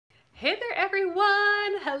Hey there,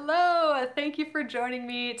 everyone! Hello! Thank you for joining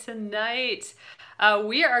me tonight.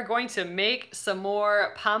 We are going to make some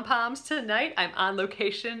more pom-poms tonight. I'm on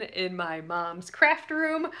location in my mom's craft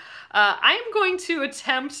room. I am going to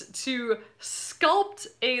attempt to sculpt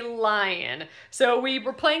a lion. So we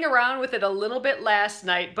were playing around with it a little bit last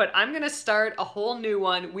night, but I'm gonna start a whole new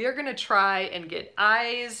one. We are gonna try and get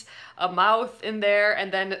eyes, a mouth in there,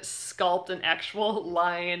 and then sculpt an actual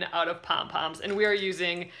lion out of pom-poms. And we are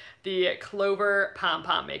using the Clover Pom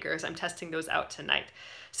Pom makers. I'm testing those out tonight.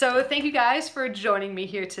 So thank you guys for joining me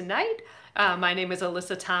here tonight. My name is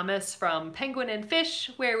Alyssa Thomas from Penguin and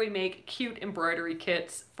Fish, where we make cute embroidery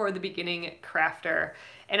kits for the beginning crafter.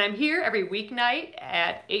 And I'm here every weeknight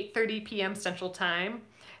at 8:30 p.m. Central Time.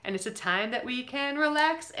 And it's a time that we can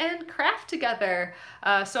relax and craft together.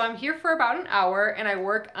 So I'm here for about an hour and I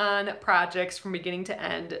work on projects from beginning to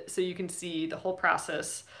end so you can see the whole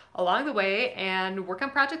process along the way and work on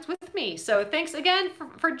projects with me. So thanks again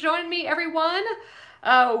for joining me, everyone.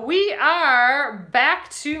 We are back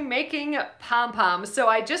to making pom-poms. So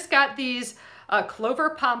I just got these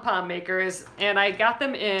Clover pom-pom makers and I got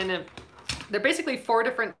them in, they're basically 4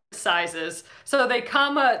 different sizes. So they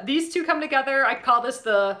come, these two come together. I call this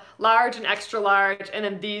the large and extra large, and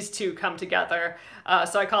then these two come together.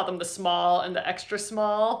 So I call them the small and the extra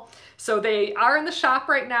small. So they are in the shop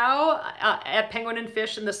right now at Penguin and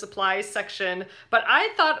Fish in the supplies section, but I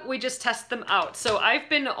thought we just test them out. So I've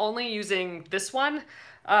been only using this one.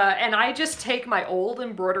 And I just take my old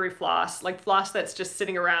embroidery floss, like floss that's just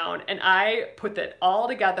sitting around, and I put that all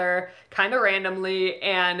together kind of randomly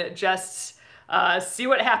and just see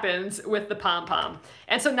what happens with the pom-pom.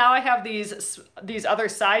 And so now I have these other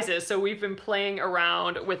sizes, so we've been playing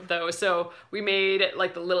around with those. So we made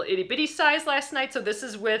like the little itty bitty size last night, so this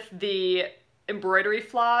is with the embroidery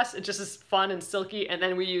floss. It just is fun and silky, and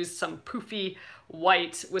then we used some poofy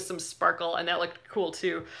white with some sparkle, and that looked cool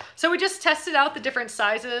too. So we just tested out the different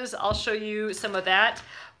sizes. I'll show you some of that,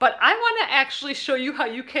 but I want to actually show you how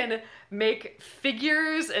you can make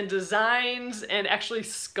figures and designs and actually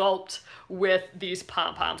sculpt with these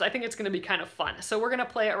pom-poms. I think it's going to be kind of fun. So we're going to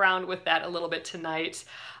play around with that a little bit tonight.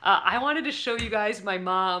 I wanted to show you guys my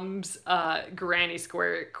mom's granny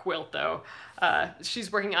square quilt though.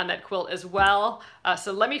 She's working on that quilt as well.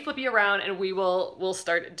 So let me flip you around and we'll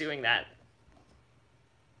start doing that.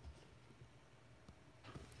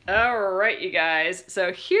 All right, you guys.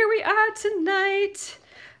 So here we are tonight.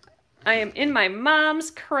 I am in my mom's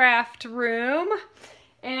craft room.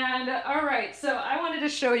 And all right, so I wanted to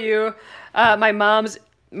show you my mom's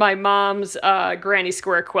granny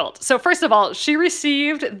square quilt. So first of all, she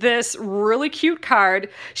received this really cute card.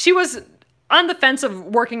 She was on the fence of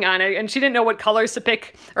working on it and she didn't know what colors to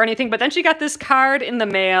pick or anything, but then she got this card in the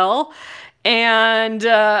mail and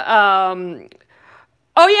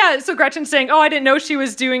oh yeah, so Gretchen's saying, oh, I didn't know she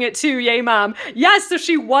was doing it too, yay mom. Yes, so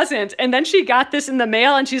she wasn't, and then she got this in the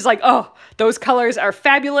mail and she's like, oh, those colors are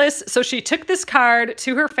fabulous. So she took this card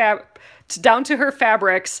to her down to her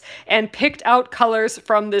fabrics and picked out colors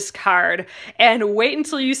from this card. And wait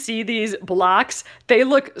until you see these blocks. They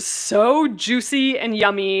look so juicy and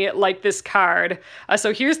yummy like this card.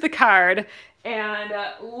 So here's the card. And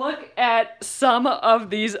look at some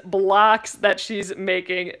of these blocks that she's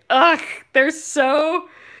making. Ugh, they're so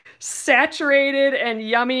saturated and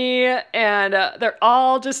yummy, and they're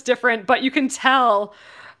all just different, but you can tell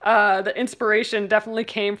the inspiration definitely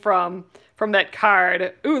came from that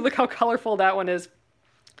card. Ooh, look how colorful that one is.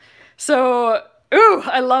 So, ooh,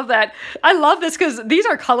 I love that. I love this because these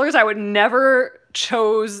are colors I would never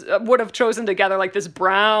would have chosen together, like this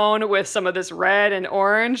brown with some of this red and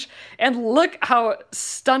orange, and look how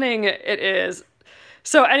stunning it is.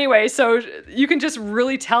 So anyway, so you can just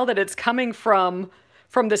really tell that it's coming from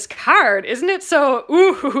this card, isn't it? So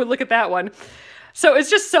ooh, look at that one. So it's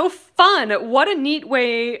just so fun. What a neat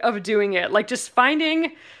way of doing it. Like just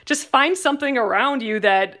find something around you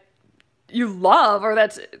that you love or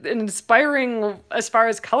that's inspiring as far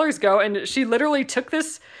as colors go, and she literally took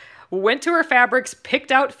this, went to her fabrics,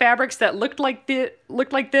 picked out fabrics that looked like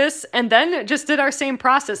this, and then just did our same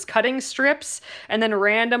process, cutting strips and then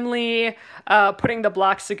randomly putting the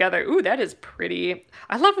blocks together. Ooh, that is pretty.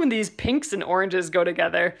 I love when these pinks and oranges go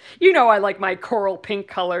together. You know I like my coral pink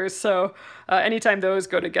colors, so anytime those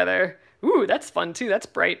go together, ooh, that's fun too, that's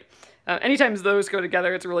bright. Anytime those go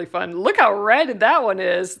together, it's really fun. Look how red that one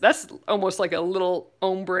is. That's almost like a little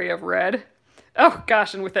ombre of red. Oh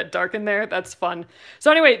gosh, and with that dark in there, that's fun. So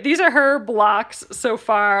anyway, these are her blocks so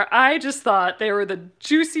far. I just thought they were the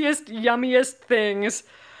juiciest, yummiest things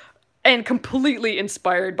and completely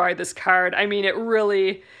inspired by this card. I mean, it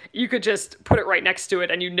really you could just put it right next to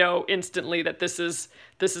it and you know instantly that this is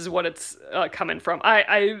what it's coming from.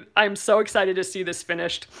 I'm so excited to see this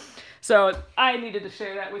finished. So I needed to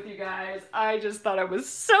share that with you guys. I just thought it was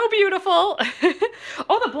so beautiful.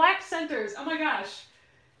 Oh, the black centers. Oh my gosh.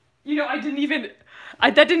 You know, that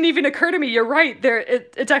didn't even occur to me. You're right.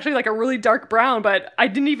 It's actually like a really dark brown, but I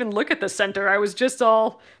didn't even look at the center. I was just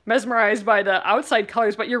all mesmerized by the outside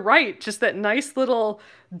colors, but you're right. Just that nice little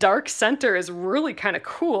dark center is really kind of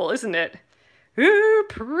cool, isn't it? Ooh,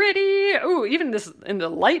 pretty. Ooh, even this in the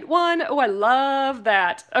light one. Oh, I love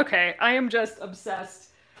that. Okay, I am just obsessed.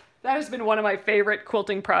 That has been one of my favorite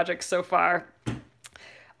quilting projects so far.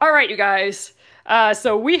 All right, you guys.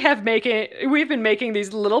 So we've been making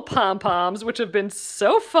these little pom-poms, which have been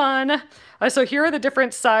so fun. So here are the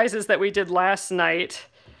different sizes that we did last night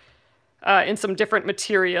in some different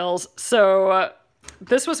materials. So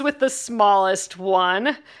this was with the smallest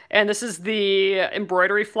one, and this is the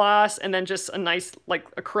embroidery floss, and then just a nice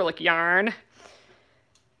like acrylic yarn.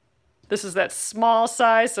 This is that small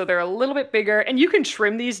size, so they're a little bit bigger, and you can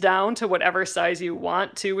trim these down to whatever size you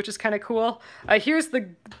want to, which is kind of cool. Here's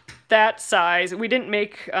that size. We didn't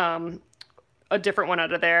make a different one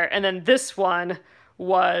out of there. And then this one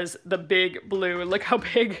was the big blue. Look how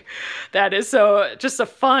big that is. So just a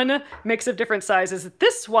fun mix of different sizes.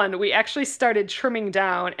 This one we actually started trimming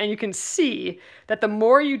down, and you can see that the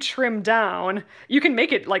more you trim down, you can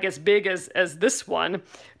make it like as big as this one,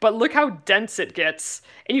 but look how dense it gets.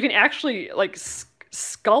 And you can actually like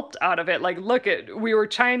sculpt out of it. Like, look we were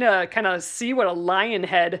trying to kind of see what a lion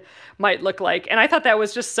head might look like, and I thought that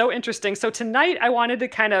was just so interesting. So tonight I wanted to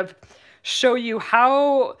kind of show you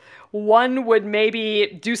how one would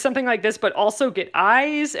maybe do something like this, but also get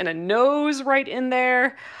eyes and a nose right in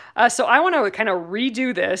there. So I want to kind of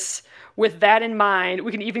redo this with that in mind.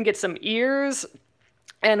 We can even get some ears,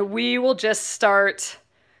 and we will just start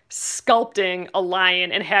sculpting a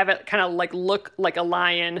lion and have it kind of like look like a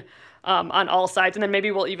lion on all sides. And then maybe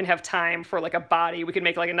we'll even have time for like a body. We could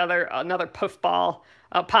make like another puff ball,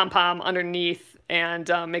 pom-pom underneath, and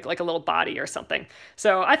make like a little body or something.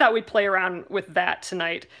 So I thought we'd play around with that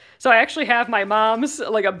tonight. So I actually have my mom's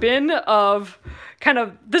like a bin of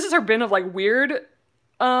this is her bin of like weird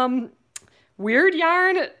yarn,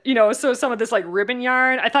 you know, so some of this like ribbon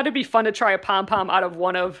yarn. I thought it'd be fun to try a pom-pom out of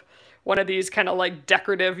one of these kind of like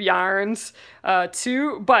decorative yarns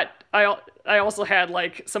too, but I also had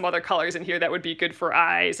like some other colors in here that would be good for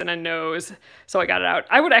eyes and a nose, so I got it out.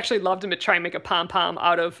 I would actually love to try and make a pom-pom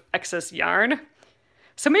out of excess yarn.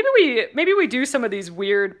 So maybe we do some of these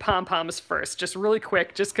weird pom-poms first, just really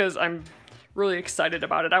quick, just because I'm really excited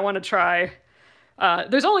about it. I want to try.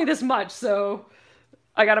 There's only this much, so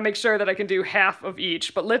I got to make sure that I can do half of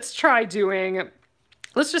each. But let's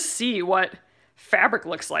just see what fabric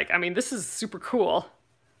looks like. I mean, this is super cool.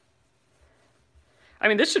 I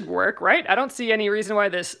mean, this should work, right? I don't see any reason why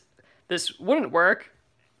this wouldn't work.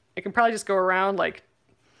 It can probably just go around like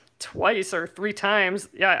twice or 3 times.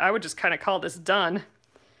 Yeah, I would just kind of call this done.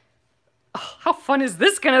 Oh, how fun is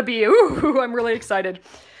this gonna be? Ooh, I'm really excited.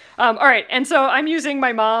 All right, and so I'm using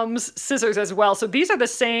my mom's scissors as well. So these are the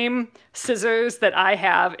same scissors that I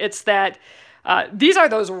have. It's that these are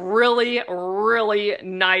those really, really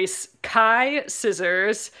nice Kai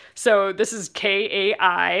scissors. So this is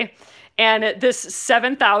Kai. And this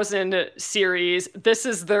 7000 series, this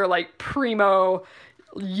is their like primo,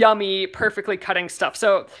 yummy, perfectly cutting stuff.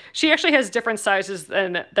 So she actually has different sizes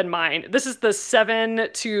than mine. This is the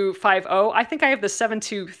 7250. I think I have the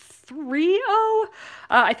 7230.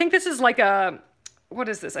 I think this is like what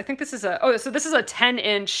is this? I think this is so this is a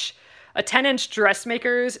 10-inch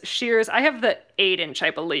dressmaker's shears. I have the 8-inch,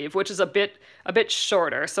 I believe, which is a bit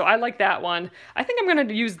shorter. So I like that one. I think I'm going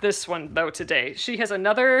to use this one though today. She has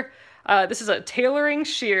another. This is a tailoring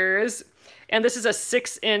shears, and this is a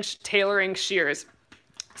 6-inch tailoring shears.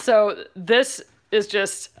 So this is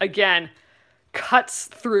just, again, cuts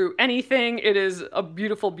through anything. It is a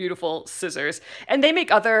beautiful, beautiful scissors. And they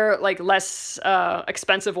make other like less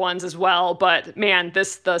expensive ones as well. But man,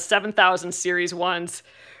 the 7000 series ones,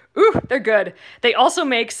 ooh, they're good. They also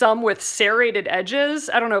make some with serrated edges.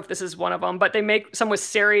 I don't know if this is one of them, but they make some with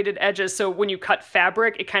serrated edges. So when you cut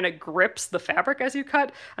fabric, it kind of grips the fabric as you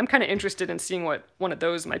cut. I'm kind of interested in seeing what one of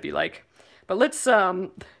those might be like. But let's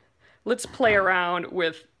play around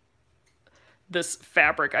with this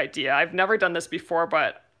fabric idea. I've never done this before,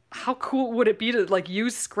 but how cool would it be to like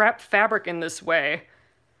use scrap fabric in this way?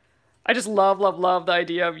 I just love, love, love the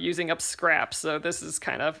idea of using up scraps. So this is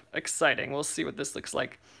kind of exciting. We'll see what this looks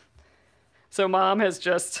like. So Mom has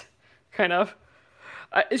just kind of,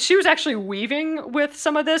 She was actually weaving with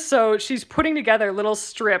some of this, so she's putting together little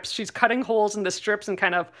strips. She's cutting holes in the strips and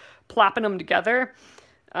kind of plopping them together.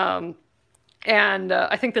 And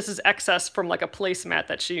I think this is excess from like a placemat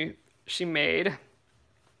that she made.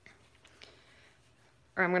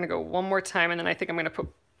 Or I'm gonna go one more time, and then I think I'm gonna put,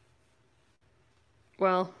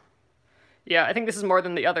 well, yeah, I think this is more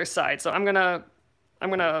than the other side. So I'm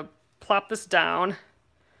gonna plop this down.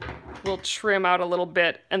 We'll trim out a little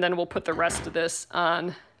bit, and then we'll put the rest of this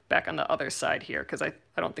on back on the other side here, because I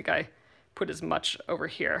don't think I put as much over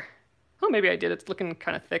here. Oh, maybe I did. It's looking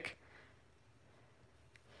kind of thick.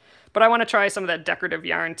 But I want to try some of that decorative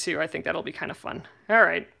yarn too. I think that'll be kind of fun. All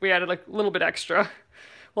right, we added like a little bit extra.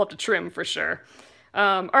 We'll have to trim for sure.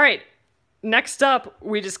 All right, next up,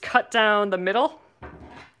 we just cut down the middle.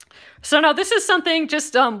 So now this is something,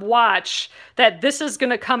 just watch that this is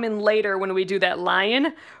gonna come in later when we do that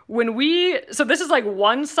lion. So this is like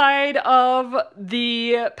one side of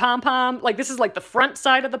the pom-pom, like this is like the front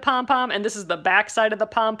side of the pom-pom, and this is the back side of the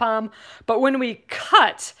pom-pom. But when we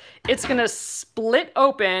cut, it's gonna split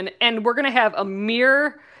open, and we're gonna have a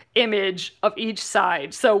mirror image of each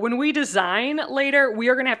side. So when we design later, we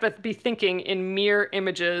are gonna have to be thinking in mirror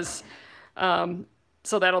images.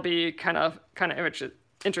 So that'll be kind of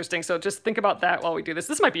interesting. So just think about that while we do this.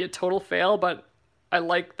 This might be a total fail, but I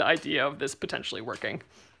like the idea of this potentially working.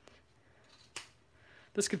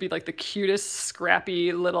 This could be like the cutest,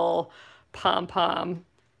 scrappy little pom-pom.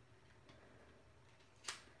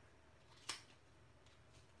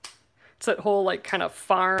 It's that whole like kind of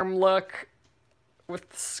farm look with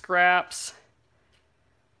scraps.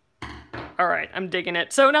 All right, I'm digging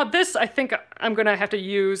it. So now this, I think I'm gonna have to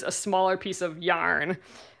use a smaller piece of yarn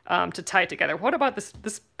to tie it together. What about this?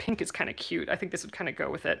 This pink is kind of cute. I think this would kind of go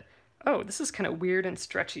with it. Oh, this is kind of weird and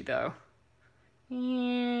stretchy though.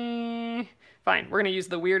 Fine, we're gonna use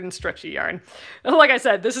the weird and stretchy yarn. Like I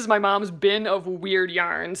said, this is my mom's bin of weird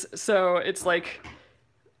yarns. So it's like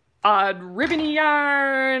odd ribbony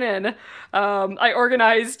yarn, and I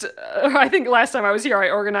organized, I think last time I was here, I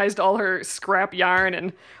organized all her scrap yarn,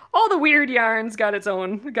 and all the weird yarns got its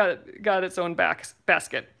own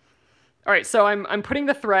basket. All right, so I'm putting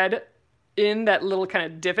the thread in that little kind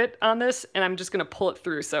of divot on this, and I'm just gonna pull it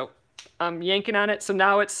through. So I'm yanking on it. So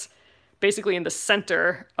now it's basically in the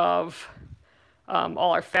center of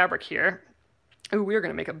all our fabric here. Ooh, we're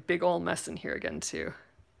gonna make a big old mess in here again too.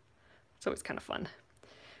 So it's kind of fun.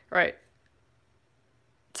 All right,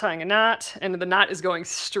 tying a knot, and the knot is going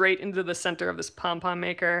straight into the center of this pom-pom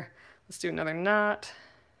maker. Let's do another knot.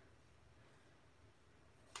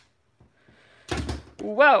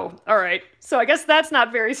 Whoa, all right. So I guess that's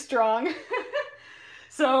not very strong.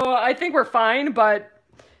 So I think we're fine, but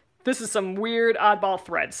this is some weird oddball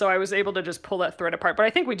thread. So I was able to just pull that thread apart, but I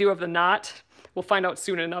think we do have the knot. We'll find out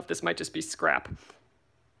soon enough. This might just be scrap.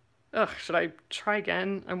 Ugh, should I try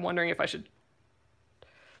again? I'm wondering if I should.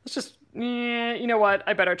 Let's just, you know what?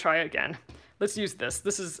 I better try again. Let's use this.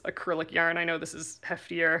 This is acrylic yarn. I know this is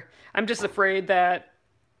heftier. I'm just afraid that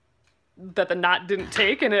the knot didn't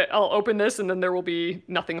take, and I'll open this and then there will be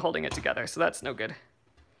nothing holding it together. So that's no good.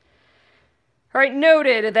 All right,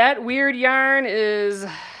 noted. That weird yarn is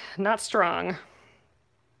not strong.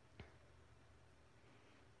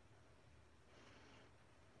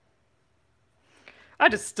 I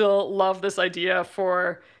just still love this idea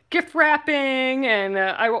for gift wrapping, and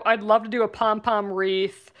I'd love to do a pom-pom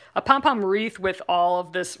wreath. A pom-pom wreath with all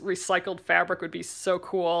of this recycled fabric would be so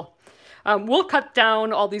cool. We'll cut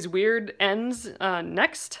down all these weird ends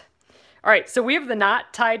next. All right, so we have the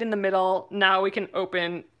knot tied in the middle. Now we can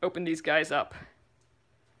open these guys up.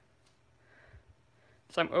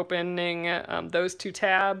 So I'm opening those two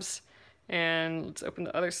tabs, and let's open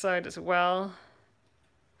the other side as well.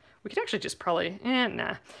 We could actually just probably,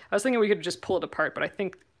 nah. I was thinking we could just pull it apart, but I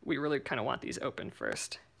think we really kind of want these open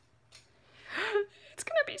first. It's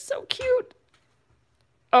gonna be so cute.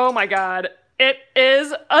 Oh my God, it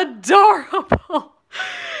is adorable.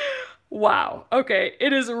 Wow, okay,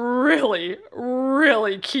 it is really,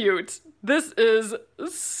 really cute. This is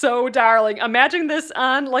so darling. Imagine this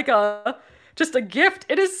on like just a gift.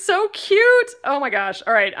 It is so cute. Oh my gosh.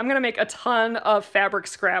 All right, I'm gonna make a ton of fabric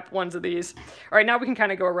scrap ones of these. All right, now we can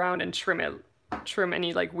kind of go around and trim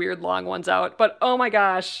any like weird long ones out. But oh my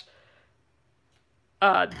gosh,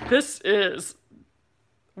 this is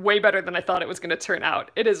way better than I thought it was gonna turn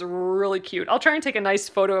out. It is really cute. I'll try and take a nice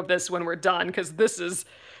photo of this when we're done, because this is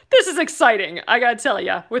exciting. I gotta tell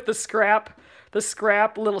ya, with the scrap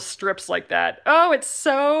little strips like that. Oh, it's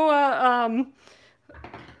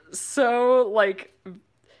so like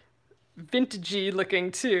vintagey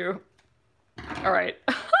looking too. All right.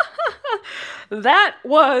 That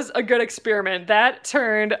was a good experiment. That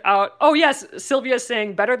turned out, oh yes, Sylvia's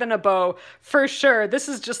saying better than a bow, for sure. This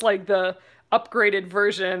is just like the upgraded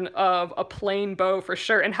version of a plain bow for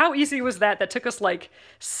sure. And how easy was that? That took us like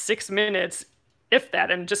 6 minutes, if that,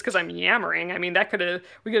 and just because I'm yammering, I mean, we could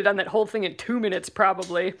have done that whole thing in 2 minutes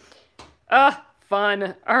probably.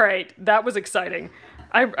 Fun. All right, that was exciting.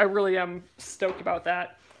 I really am stoked about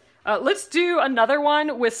that. Let's do another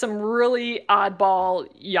one with some really oddball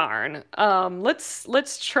yarn.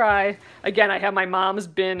 Let's try, again, I have my mom's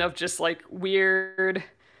bin of just like weird,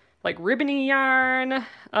 like ribbony yarn.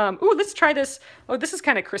 Ooh, let's try this. Oh, this is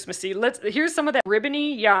kind of Christmassy. Here's some of that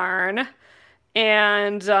ribbony yarn.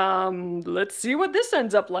 And let's see what this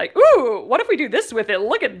ends up like. Ooh, what if we do this with it?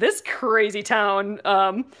 Look at this crazy town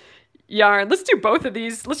yarn. Let's do both of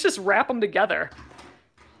these. Let's just wrap them together.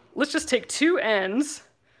 Let's just take 2 ends.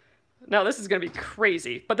 Now this is gonna be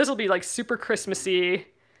crazy, but this will be like super Christmassy.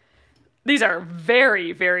 These are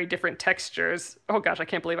very, very different textures. Oh gosh, I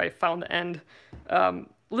can't believe I found the end.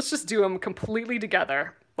 Let's just do them completely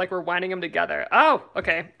together, like we're winding them together. Oh,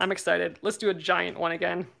 okay, I'm excited. Let's do a giant one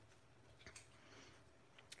again.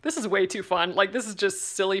 This is way too fun. Like, this is just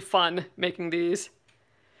silly fun making these.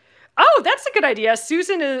 Oh, that's a good idea.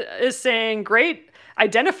 Susan is saying, great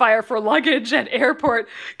identifier for luggage at airport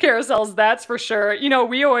carousels, that's for sure. You know,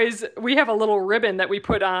 we have a little ribbon that we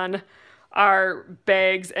put on our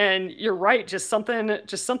bags, and you're right, just something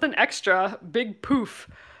extra, big poof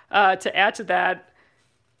to add to that.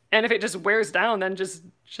 And if it just wears down, then just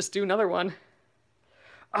do another one.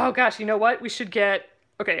 Oh gosh, you know what? We should get,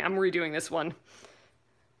 okay, I'm redoing this one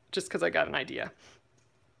just because I got an idea.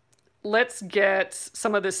 Let's get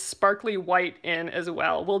some of this sparkly white in as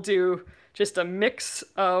well. We'll do just a mix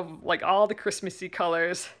of like all the Christmassy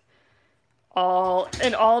colors, all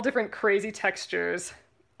different crazy textures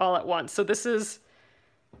all at once. So this is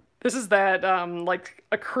that like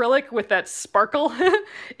acrylic with that sparkle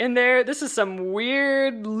in there. This is some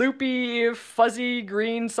weird loopy fuzzy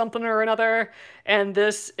green something or another, and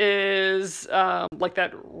this is like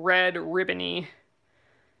that red ribbony,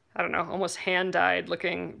 I don't know, almost hand-dyed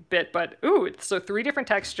looking bit, but ooh, so 3 different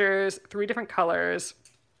textures, 3 different colors.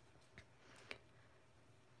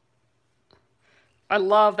 I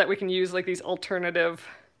love that we can use like these alternative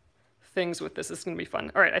things with this. This is gonna be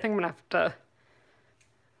fun. All right, I think I'm gonna have to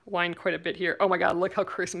wind quite a bit here. Oh my God, look how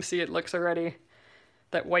Christmassy it looks already.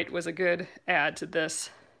 That white was a good add to this.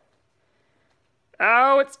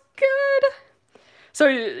 Oh, it's good. So,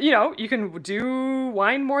 you know, you can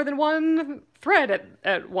wind more than one thread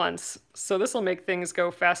at once. So this will make things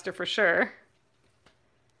go faster for sure.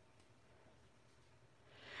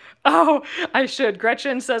 Oh, I should.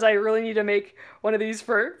 Gretchen says I really need to make one of these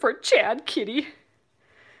for Chad Kitty.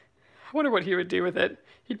 I wonder what he would do with it.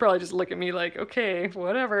 He'd probably just look at me like, okay,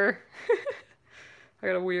 whatever. I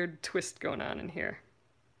got a weird twist going on in here.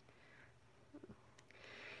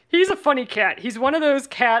 He's a funny cat. He's one of those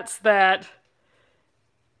cats that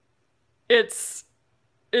it's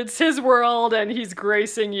his world and he's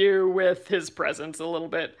gracing you with his presence a little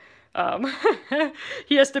bit.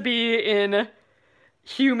 He has to be in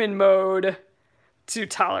human mode to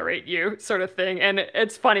tolerate you, sort of thing. And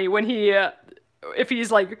it's funny when if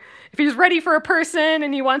he's ready for a person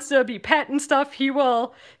and he wants to be pet and stuff,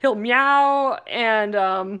 he'll meow,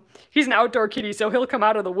 and he's an outdoor kitty, so he'll come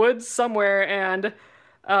out of the woods somewhere and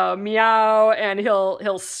meow, and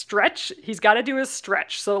he'll stretch. He's got to do his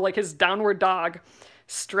stretch, so like his downward dog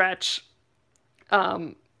stretch,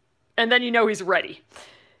 and then you know he's ready.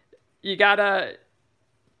 He's got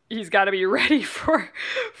to be ready for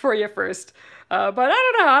you first. But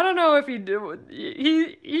I don't know if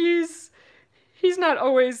he's not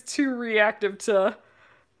always too reactive to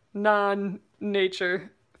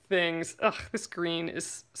non-nature things. Ugh, this green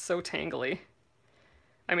is so tangly.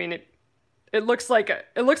 I mean, it looks like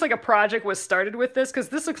a project was started with this, because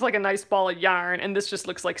this looks like a nice ball of yarn, and this just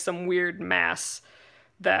looks like some weird mass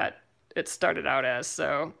that it started out as.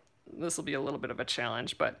 So this will be a little bit of a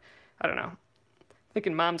challenge, but I don't know.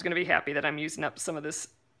 Thinking Mom's gonna be happy that I'm using up some of this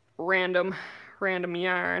random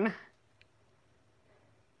yarn.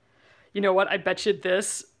 You know what? I bet you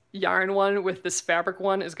this yarn one with this fabric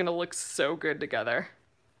one is gonna look so good together.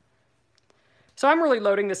 So I'm really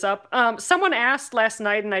loading this up. Someone asked last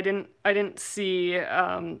night, and I didn't see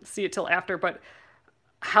it till after, but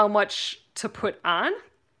how much to put on?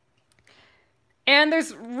 And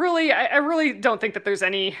there's really, I really don't think that there's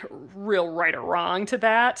any real right or wrong to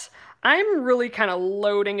that. I'm really kind of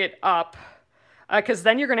loading it up because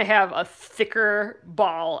then you're going to have a thicker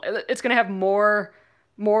ball. It's going to have more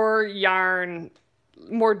yarn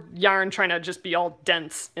more yarn trying to just be all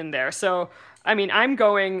dense in there. So, I mean, I'm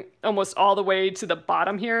going almost all the way to the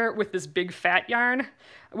bottom here with this big fat yarn.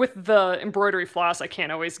 With the embroidery floss, I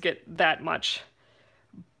can't always get that much.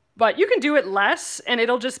 But you can do it less, and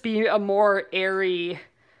it'll just be a more airy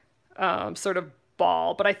sort of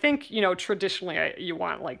ball. But I think, you know, traditionally you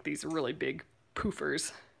want like these really big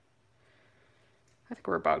poofers. I think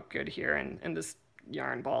we're about good here, and this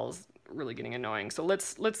yarn ball is really getting annoying. So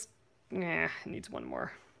let's it needs one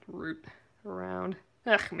more root around.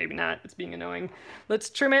 Ugh, maybe not, it's being annoying. Let's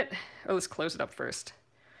trim it, or let's close it up first.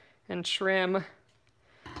 And trim.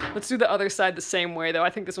 Let's do the other side the same way though. I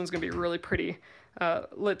think this one's gonna be really pretty.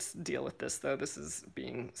 Let's deal with this though. This is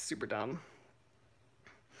being super dumb.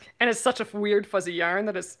 And it's such a weird fuzzy yarn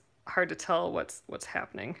that it's hard to tell what's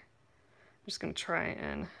happening. I'm just gonna try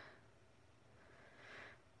and...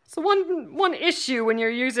 So one issue when you're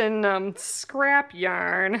using scrap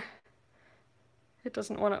yarn, it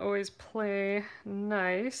doesn't want to always play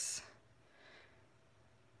nice.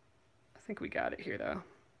 I think we got it here though.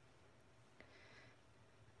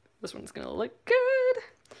 This one's gonna look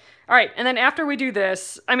good. All right, and then after we do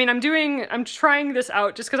this, I mean, I'm trying this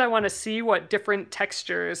out just because I want to see what different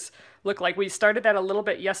textures look like. We started that a little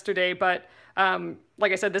bit yesterday, but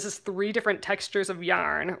like I said, this is 3 different textures of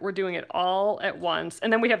yarn. We're doing it all at once.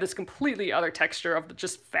 And then we have this completely other texture of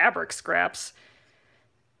just fabric scraps.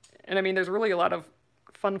 And I mean, there's really a lot of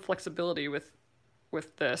fun flexibility with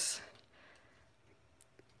this.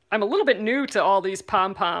 I'm a little bit new to all these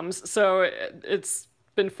pom-poms, so it's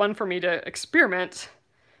been fun for me to experiment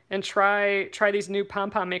and try these new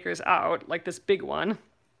pom-pom makers out, like this big one.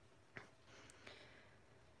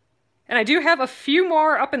 And I do have a few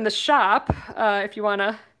more up in the shop if you want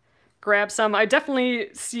to grab some. I definitely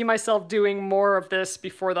see myself doing more of this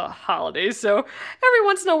before the holidays, so every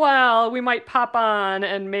once in a while we might pop on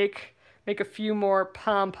and make a few more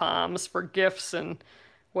pom-poms for gifts and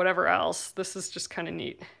whatever else. This is just kind of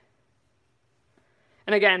neat.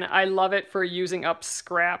 And again, I love it for using up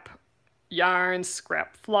scrap yarn,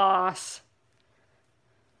 scrap floss.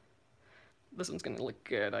 This one's gonna look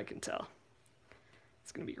good, I can tell.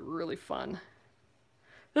 It's gonna be really fun.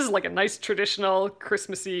 This is like a nice traditional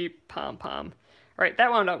Christmassy pom-pom. All right, that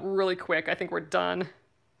wound up really quick. I think we're done.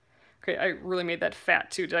 Okay, I really made that fat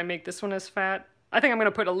too. Did I make this one as fat? I think I'm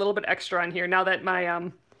gonna put a little bit extra on here now that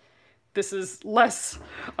my, this is less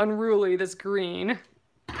unruly, this green.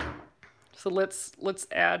 So let's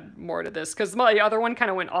add more to this, because my other one kind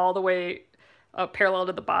of went all the way parallel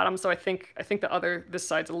to the bottom, so I think this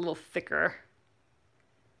side's a little thicker.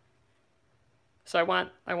 So I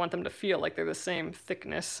want them to feel like they're the same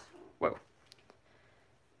thickness. Whoa.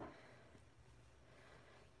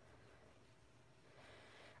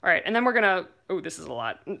 All right, and then we're gonna, oh, this is a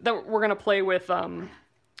lot. Then we're gonna play with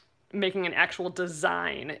making an actual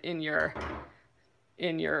design in your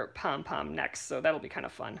pom-pom next, so that'll be kind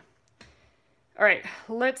of fun. All right,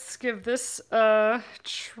 let's give this a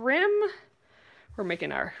trim. We're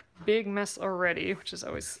making our big mess already, which is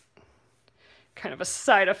always kind of a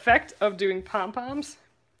side effect of doing pom-poms.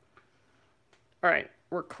 All right,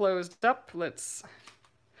 we're closed up. Let's,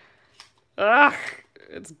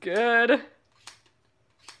 it's good.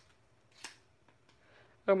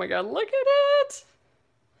 Oh my God, look at it.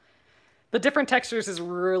 The different textures is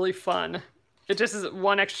really fun. It just is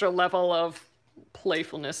one extra level of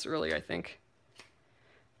playfulness, really, I think.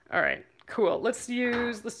 All right, cool. Let's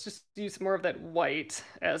just use more of that white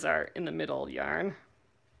as our in the middle yarn.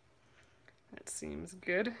 That seems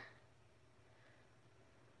good.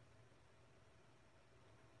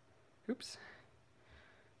 Oops.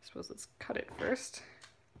 I suppose let's cut it first.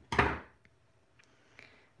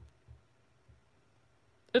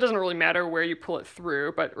 It doesn't really matter where you pull it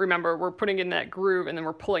through, but remember, we're putting in that groove and then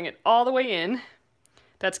we're pulling it all the way in.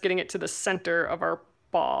 That's getting it to the center of our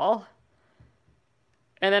ball.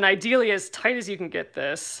 And then ideally as tight as you can get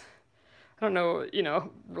this. I don't know,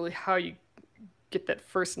 really how you get that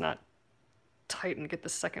first knot tight and get the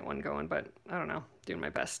second one going, but I don't know, doing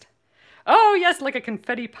my best. Oh yes, like a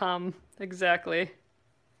confetti pom, exactly.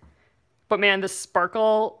 But man, this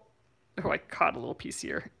sparkle, oh, I caught a little piece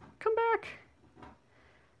here. Come back.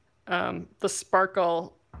 The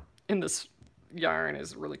sparkle in this yarn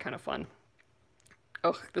is really kind of fun.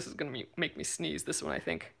 Oh, this is gonna make me sneeze, this one, I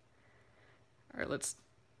think. All right, let's,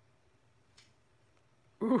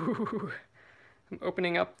 ooh, I'm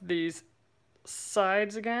opening up these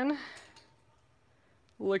sides again.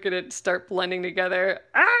 Look at it start blending together.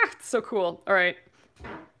 Ah, it's so cool. All right.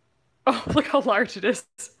 Oh, look how large it is.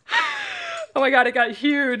 Oh my God, it got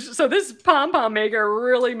huge. So this pom-pom maker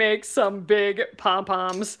really makes some big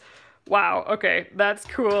pom-poms. Wow, okay, that's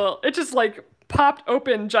cool. It just like popped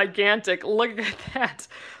open gigantic. Look at that.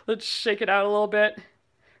 Let's shake it out a little bit.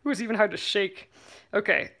 It was even hard to shake.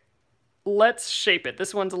 Okay, let's shape it.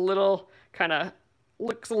 This one's a little kind of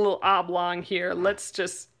looks a little oblong here. Let's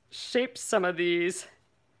just shape some of these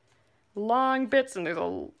long bits, and there's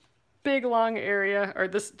a big long area, or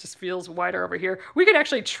this just feels wider over here. We could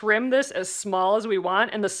actually trim this as small as we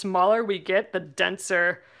want, and the smaller we get, the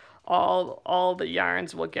denser all the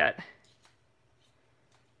yarns will get.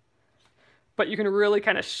 But you can really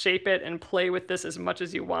kind of shape it and play with this as much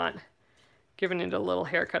as you want, giving it a little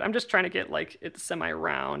haircut. I'm just trying to get like it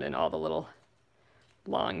semi-round and all the little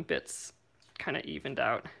long bits kind of evened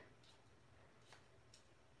out.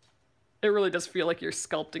 It really does feel like you're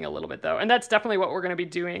sculpting a little bit though. And that's definitely what we're going to be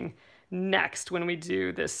doing next when we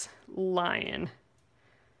do this lion.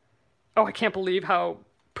 Oh, I can't believe how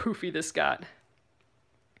poofy this got.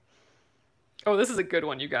 Oh, this is a good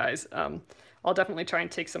one, you guys. I'll definitely try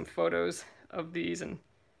and take some photos of these and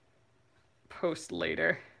post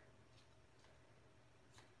later.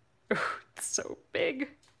 Oh, it's so big.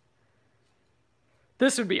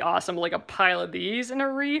 This would be awesome, like a pile of these in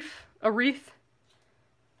a wreath.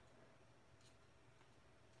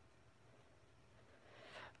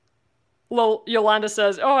 Well, Yolanda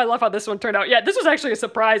says, oh, I love how this one turned out. Yeah, this was actually a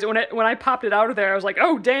surprise. When I popped it out of there, I was like,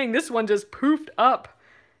 oh, dang, this one just poofed up.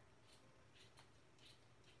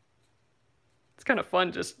 It's kind of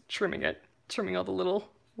fun just trimming all the little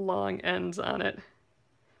long ends on it.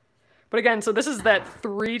 But again, so this is that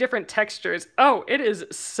 3 different textures. Oh, it is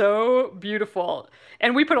so beautiful.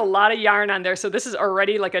 And we put a lot of yarn on there, so this is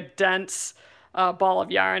already like a dense ball of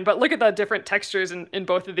yarn. But look at the different textures in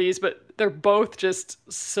both of these, but they're both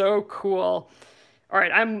just so cool. All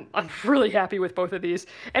right, I'm really happy with both of these.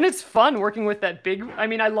 And it's fun working with that big, I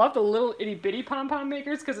mean, I love the little itty bitty pom-pom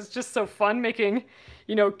makers because it's just so fun making,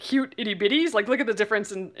 you know, cute itty bitties. Like look at the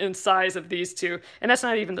difference in size of these two. And that's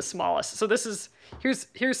not even the smallest. So this is,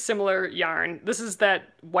 here's similar yarn. This is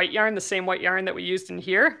that white yarn, the same white yarn that we used in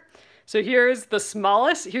here. So here's the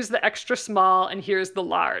smallest, here's the extra small, and here's the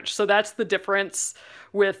large. So that's the difference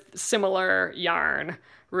with similar yarn,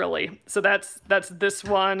 really. So that's this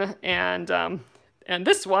one and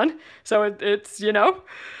this one. So it's, you know,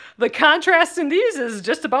 the contrast in these is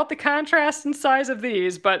just about the contrast in size of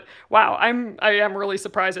these. But wow, I am really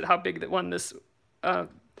surprised at how big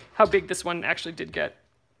how big this one actually did get.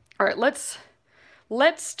 All right,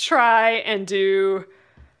 let's try and do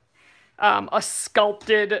a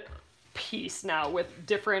sculpted piece now with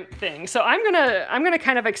different things. So I'm gonna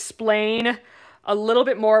kind of explain a little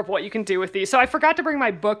bit more of what you can do with these. So I forgot to bring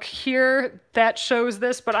my book here that shows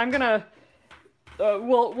this, but I'm gonna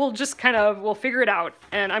we'll figure it out,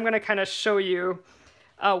 and I'm gonna kind of show you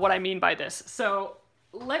what I mean by this. So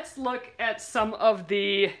let's look at some of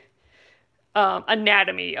the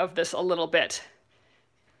anatomy of this a little bit.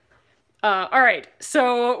 All right,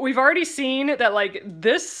 so we've already seen that like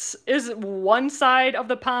this is one side of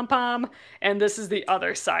the pom-pom and this is the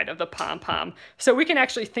other side of the pom-pom. So we can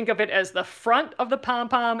actually think of it as the front of the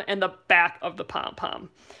pom-pom and the back of the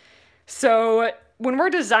pom-pom. So when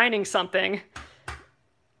we're designing something,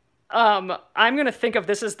 I'm gonna think of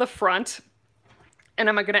this as the front, and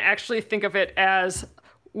I'm gonna actually think of it as,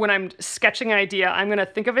 when I'm sketching an idea, I'm gonna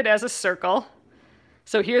think of it as a circle.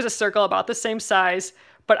 So here's a circle about the same size,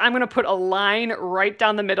 but I'm gonna put a line right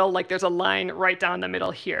down the middle, like there's a line right down the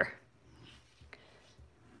middle here.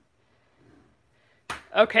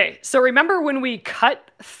 Okay, so remember when we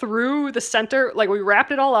cut through the center, like we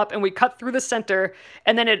wrapped it all up and we cut through the center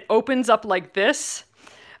and then it opens up like this?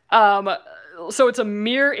 So it's a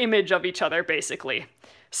mirror image of each other, basically.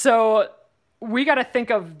 So we gotta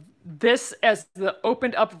think of this as the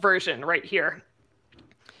opened up version right here.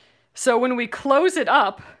 So when we close it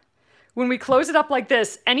up like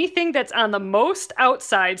this, anything that's on the most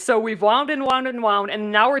outside, so we've wound and wound and wound,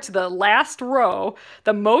 and now we're to the last row,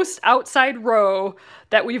 the most outside row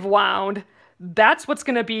that we've wound, that's what's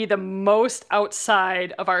gonna be the most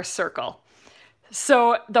outside of our circle.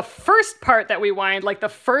 So the first part that we wind, like the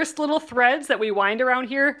first little threads that we wind around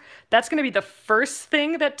here, that's gonna be the first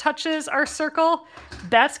thing that touches our circle.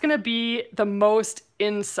 That's gonna be the most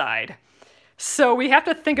inside. So we have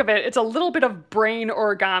to think of it, it's a little bit of brain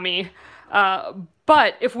origami,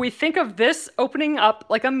 but if we think of this opening up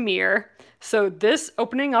like a mirror, so this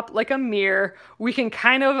opening up like a mirror, we can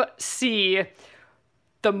kind of see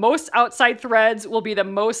the most outside threads will be the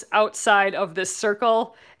most outside of this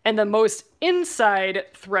circle, and the most inside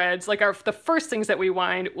threads, like the first things that we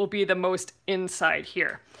wind, will be the most inside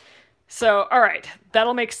here. So, all right,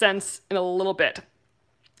 that'll make sense in a little bit.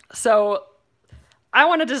 So I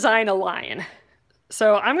want to design a lion.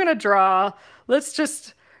 So I'm going to draw, let's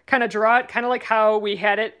just kind of draw it kind of like how we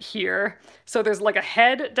had it here. So there's like a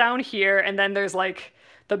head down here, and then there's like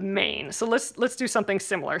the mane. So let's do something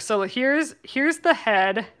similar. So here's the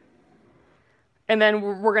head, and then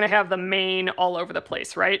we're gonna have the mane all over the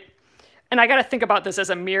place, right? And I gotta think about this as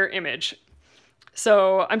a mirror image.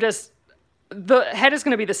 So the head is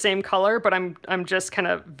gonna be the same color, but I'm just kind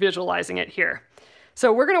of visualizing it here.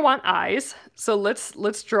 So we're gonna want eyes. So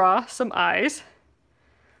let's draw some eyes.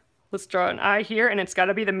 Let's draw an eye here, and it's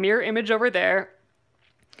gotta be the mirror image over there.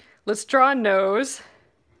 Let's draw a nose,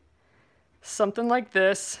 something like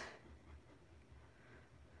this.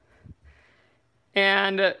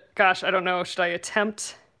 And gosh, I don't know, should I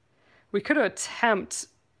attempt? We could attempt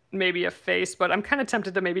maybe a face, but I'm kind of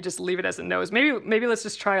tempted to maybe just leave it as a nose. Maybe let's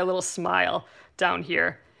just try a little smile down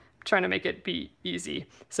here. I'm trying to make it be easy.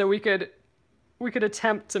 So we could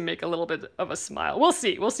attempt to make a little bit of a smile. We'll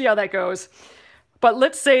see how that goes. But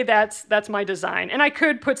let's say that's my design. And I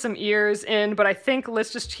could put some ears in, but I think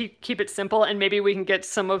let's just keep it simple, and maybe we can get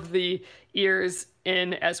some of the ears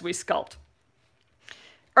in as we sculpt.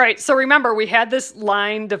 All right, so remember we had this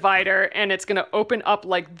line divider, and it's gonna open up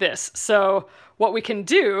like this. So what we can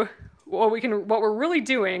do, what we're really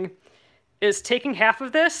doing is taking half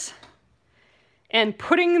of this and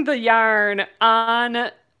putting the yarn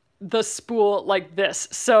on the spool like this.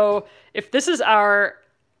 So if this is our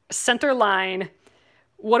center line,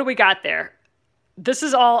 what do we got there? This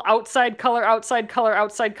is all outside color, outside color,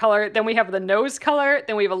 outside color. Then we have the nose color.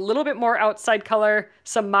 Then we have a little bit more outside color,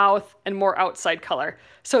 some mouth, and more outside color.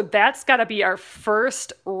 So that's got to be our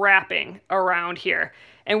first wrapping around here.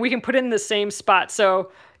 And we can put it in the same spot.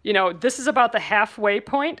 So, you know, this is about the halfway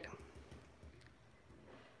point.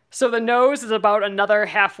 So the nose is about another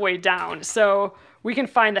halfway down. So we can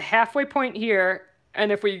find the halfway point here, and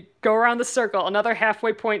if we go around the circle, another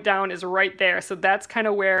halfway point down is right there. So that's kind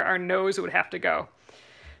of where our nose would have to go.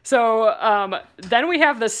 So then we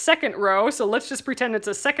have the second row. So let's just pretend it's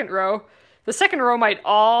a second row. The second row might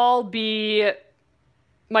all be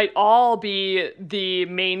the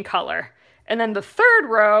main color. And then the third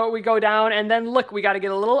row, we go down, and then look, we got to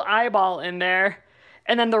get a little eyeball in there.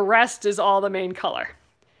 And then the rest is all the main color.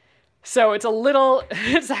 So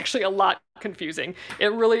it's actually a lot confusing.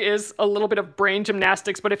 It really is a little bit of brain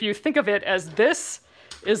gymnastics, but if you think of it as this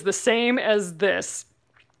is the same as this,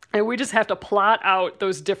 and we just have to plot out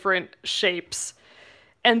those different shapes.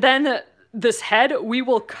 And then this head, we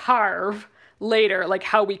will carve later, like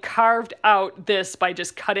how we carved out this by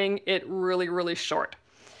just cutting it really, really short.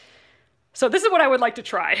 So this is what I would like to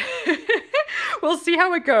try. We'll see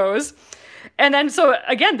how it goes. And then, so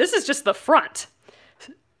again, this is just the front.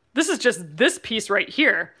 This is just this piece right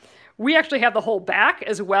here. We actually have the whole back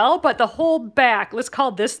as well, but the whole back, let's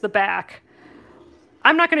call this the back.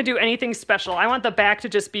 I'm not gonna do anything special. I want the back to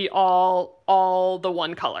just be all the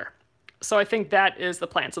one color. So I think that is the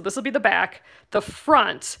plan. So this will be the back. The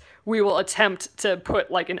front, we will attempt to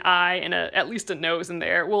put like an eye and at least a nose in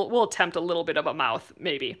there. We'll attempt a little bit of a mouth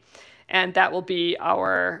maybe. And that will be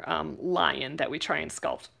our lion that we try and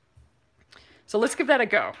sculpt. So let's give that a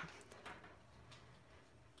go.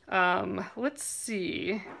 Let's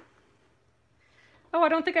see. Oh, I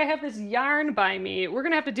don't think I have this yarn by me. We're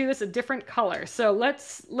gonna have to do this a different color. So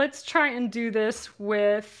let's try and do this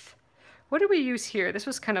with, what did we use here? This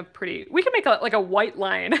was kind of pretty. We can make like a white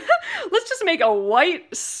lion. Let's just make a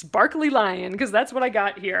white sparkly lion, because that's what I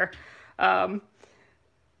got here. I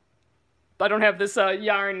don't have this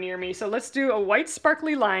yarn near me. So let's do a white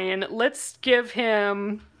sparkly lion. Let's give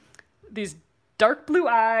him these dark blue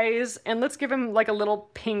eyes, and let's give him like a little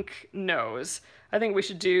pink nose. I think we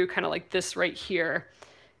should do kind of like this right here.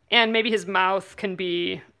 And maybe his mouth can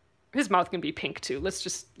be pink too. Let's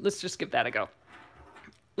just give that a go.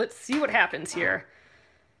 Let's see what happens here.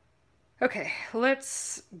 Okay,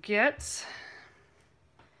 let's get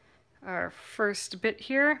our first bit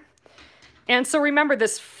here. And so remember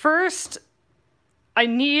this first, I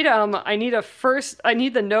need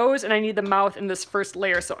the nose and I need the mouth in this first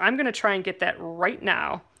layer. So I'm gonna try and get that right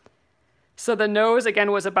now. So the nose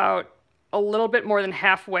again was about a little bit more than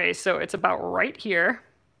halfway, so it's about right here.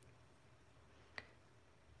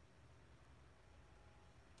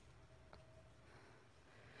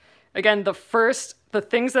 Again, the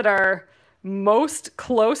things that are most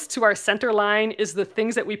close to our center line is the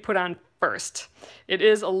things that we put on first. It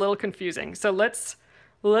is a little confusing. So this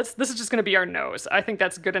is just gonna be our nose. I think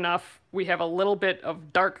that's good enough. We have a little bit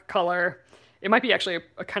of dark color. It might be actually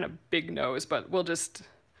a kind of big nose, but we'll just,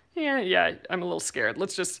 yeah, I'm a little scared.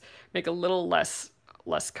 Let's just make a little less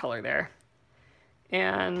color there.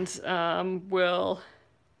 And we'll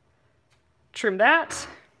trim that.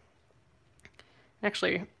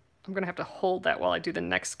 Actually, I'm gonna have to hold that while I do the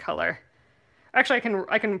next color. Actually,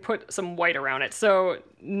 I can put some white around it. So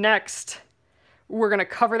next, we're gonna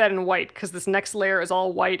cover that in white because this next layer is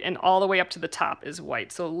all white and all the way up to the top is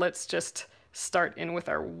white. So let's just start in with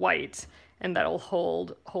our white and that'll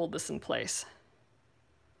hold this in place.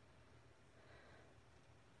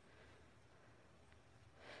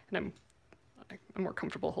 And I'm more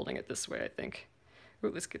comfortable holding it this way, I think.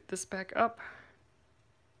 Ooh, let's get this back up.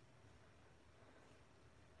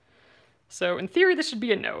 So in theory, this should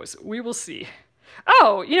be a nose. We will see.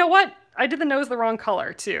 Oh, you know what? I did the nose the wrong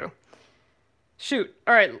color too. Shoot.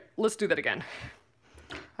 All right, let's do that again.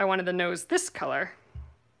 I wanted the nose this color.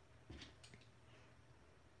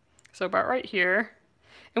 So about right here.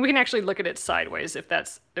 And we can actually look at it sideways if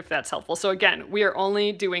that's helpful. So again, we are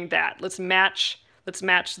only doing that. Let's match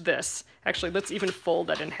this. Actually, let's even fold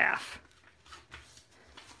that in half.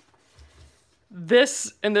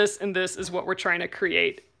 This and this and this is what we're trying to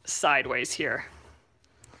create sideways here.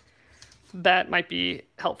 That might be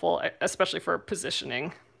helpful, especially for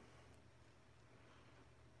positioning.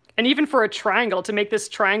 And even for a triangle, to make this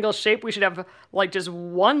triangle shape, we should have like just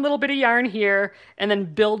one little bit of yarn here and then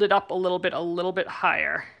build it up a little bit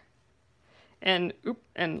higher. And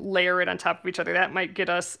layer it on top of each other. That might get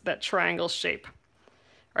us that triangle shape.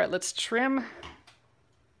 All right, let's trim.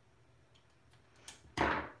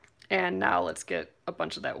 And now let's get a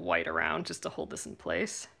bunch of that white around just to hold this in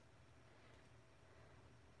place.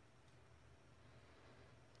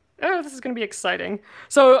 Oh, this is gonna be exciting.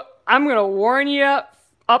 So I'm gonna warn you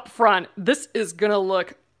up front, this is gonna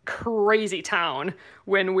look crazy town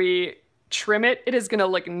when we trim it. It is gonna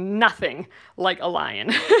look nothing like a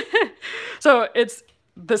lion. So it's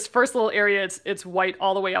this first little area, it's white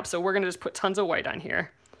all the way up. So we're gonna just put tons of white on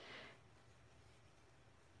here.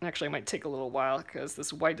 Actually, it might take a little while because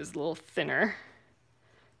this white is a little thinner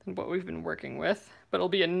than what we've been working with, but it'll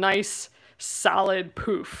be a nice solid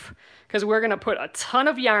poof because we're gonna put a ton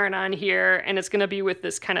of yarn on here and it's gonna be with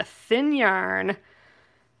this kind of thin yarn.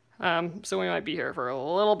 So we might be here for a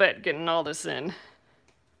little bit getting all this in. I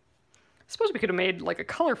suppose we could have made like a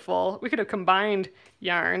colorful, we could have combined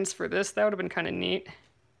yarns for this. That would have been kind of neat.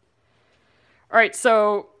 All right,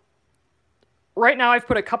 so right now I've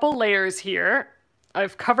put a couple layers here.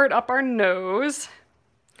 I've covered up our nose.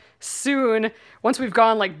 Soon, once we've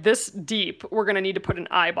gone like this deep, we're gonna need to put an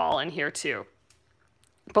eyeball in here too.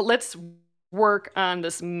 But let's work on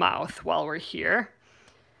this mouth while we're here.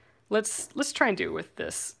 Let's try and do it with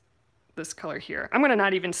this color here. I'm gonna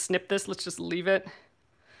not even snip this, let's just leave it.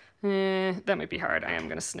 That might be hard, I am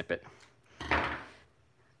gonna snip it.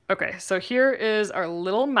 Okay, so here is our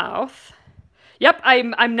little mouth. Yep,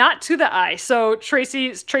 I'm not to the eye. So Tracy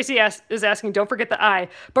is asking, don't forget the eye.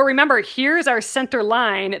 But remember, here's our center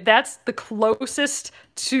line. That's the closest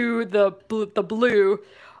to the blue.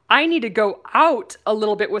 I need to go out a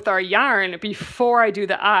little bit with our yarn before I do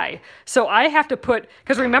the eye. So I have to put,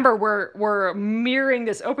 because remember, we're mirroring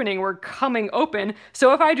this opening, we're coming open.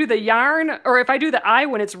 So if I do the yarn, or if I do the eye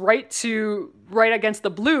when it's right against the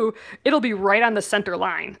blue, it'll be right on the center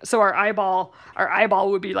line. So our eyeball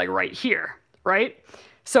would be like right here. Right?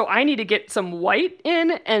 So I need to get some white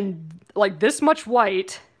in and like this much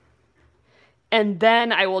white, and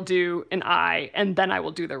then I will do an eye, and then I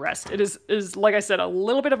will do the rest. It is like I said, a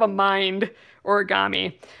little bit of a mind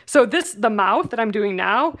origami. So the mouth that I'm doing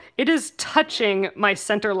now, it is touching my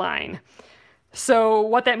center line. So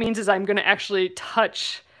what that means is I'm gonna actually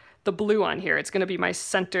touch the blue on here. It's gonna be my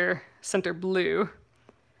center blue.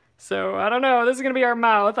 So I don't know, this is gonna be our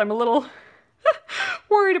mouth. I'm a little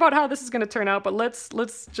worried about how this is going to turn out, but let's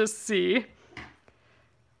just see.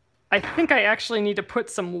 I think I actually need to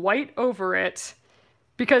put some white over it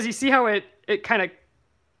because you see how it kind of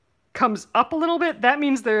comes up a little bit? That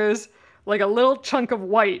means there's like a little chunk of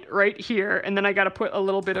white right here, and then I got to put a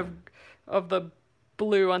little bit of the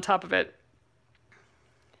blue on top of it.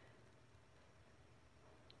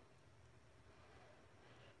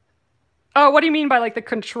 Oh, what do you mean by like the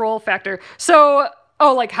control factor? So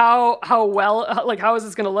oh, like how well, like how is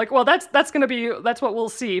this gonna look? Well, that's what we'll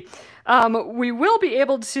see. We will be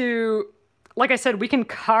able to, like I said, we can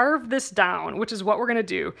carve this down, which is what we're gonna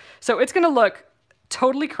do. So it's gonna look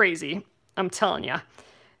totally crazy, I'm telling you.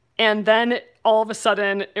 And then all of a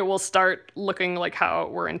sudden it will start looking like how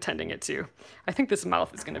we're intending it to. I think this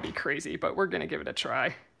mouth is gonna be crazy, but we're gonna give it a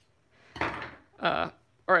try. All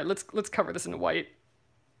right, let's cover this in white.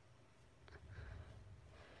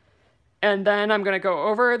 And then I'm gonna go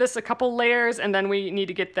over this a couple layers, and then we need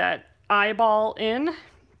to get that eyeball in,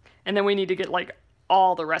 and then we need to get like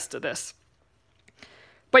all the rest of this.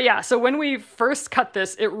 But yeah, so when we first cut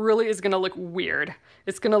this, it really is going to look weird.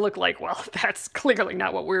 It's going to look like, well, that's clearly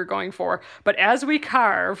not what we were going for. But as we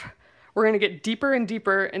carve, we're going to get deeper and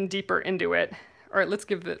deeper and deeper into it. All right, let's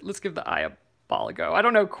give the eye a ball a go. I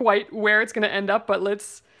don't know quite where it's going to end up, but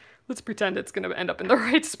let's pretend it's going to end up in the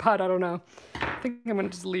right spot. I don't know. I think I'm going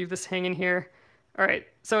to just leave this hanging here. All right,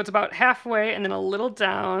 so it's about halfway and then a little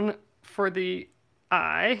down for the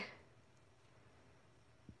eye.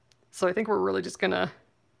 So I think we're really just going to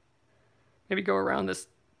maybe go around this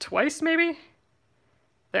twice, maybe?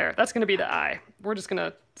 There, that's going to be the eye. We're just going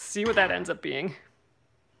to see what that ends up being.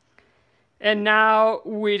 And now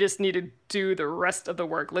we just need to do the rest of the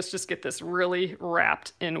work. Let's just get this really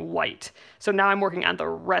wrapped in white. So now I'm working on the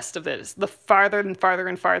rest of this, the farther and farther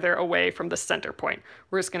and farther away from the center point.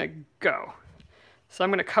 We're just going to go. So I'm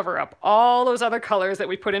going to cover up all those other colors that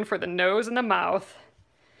we put in for the nose and the mouth.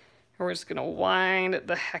 And we're just going to wind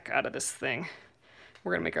the heck out of this thing.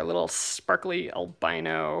 We're going to make our little sparkly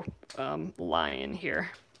albino lion here.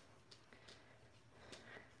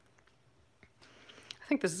 I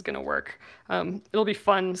think this is going to work. It'll be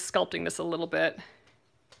fun sculpting this a little bit. I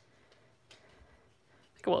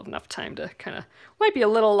think we'll have enough time to kind of, might be a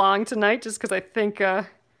little long tonight just because I think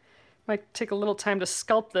might take a little time to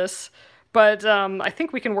sculpt this. But I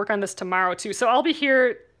think we can work on this tomorrow too. So I'll be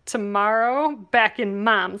here tomorrow back in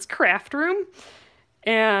Mom's craft room.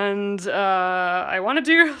 And I want to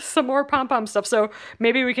do some more Pom Pom stuff, so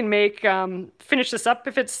maybe we can make finish this up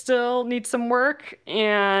if it still needs some work,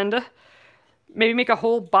 and maybe make a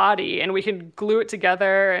whole body, and we can glue it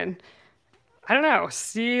together, and I don't know,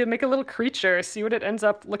 make a little creature, see what it ends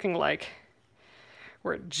up looking like.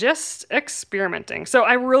 We're just experimenting. So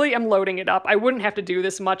I really am loading it up. I wouldn't have to do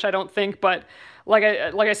this much, I don't think, but like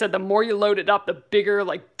I said, the more you load it up, the bigger,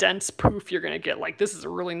 like, dense poof you're gonna get. Like, this is a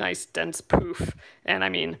really nice dense poof. And I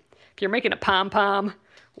mean, if you're making a pom-pom,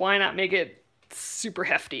 why not make it super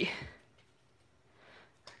hefty?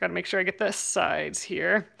 Gotta make sure I get the sides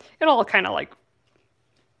here. It'll kind of like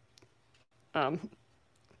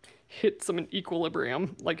hit some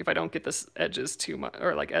equilibrium, like if I don't get the edges too much,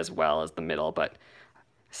 or like as well as the middle, but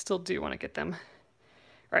I still do want to get them.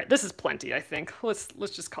 All right, this is plenty, I think. Let's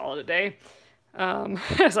just call it a day.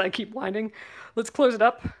 As I keep winding, let's close it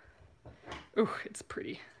up. Ooh, it's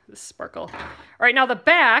pretty, this sparkle. All right, now the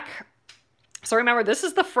back. So remember, this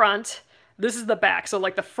is the front, this is the back. So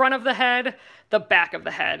like the front of the head, the back of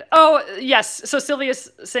the head. Oh, yes, so Sylvia's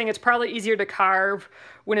saying it's probably easier to carve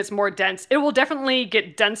when it's more dense. It will definitely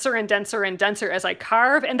get denser and denser and denser as I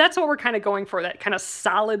carve, and that's what we're kind of going for, that kind of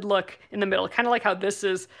solid look in the middle, kind of like how this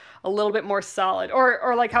is a little bit more solid,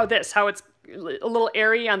 or like how it's a little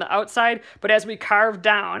airy on the outside, but as we carve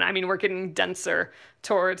down, I mean, we're getting denser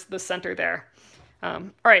towards the center there. All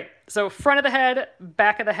right, so front of the head,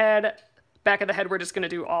 back of the head, we're just gonna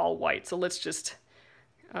do all white. So let's just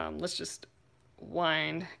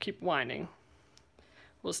keep winding.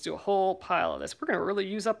 We'll just do a whole pile of this. We're gonna really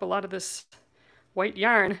use up a lot of this white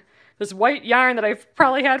yarn. This white yarn that I've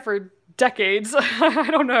probably had for decades. I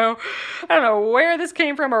don't know where this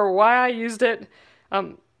came from or why I used it.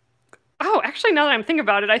 Oh, actually, now that I'm thinking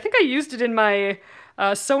about it, I think I used it in my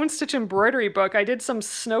sew and stitch embroidery book. I did some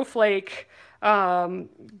snowflake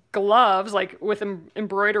gloves, like with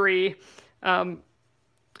embroidery on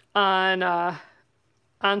some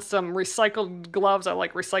recycled gloves. I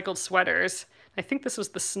like recycled sweaters. I think this was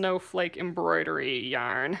the snowflake embroidery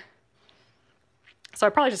yarn. So I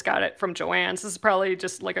probably just got it from Joann's. This is probably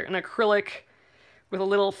just like an acrylic with a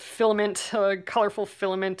little filament, colorful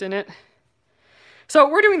filament in it. So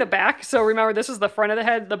we're doing the back. So remember, this is the front of the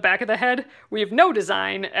head, the back of the head. We have no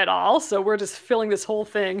design at all. So we're just filling this whole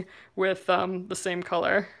thing with the same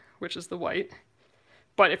color, which is the white.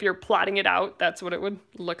 But if you're plotting it out, that's what it would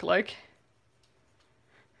look like.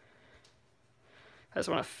 I just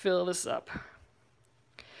want to fill this up.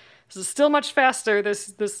 This is still much faster,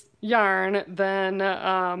 this yarn, than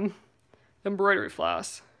embroidery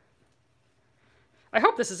floss. I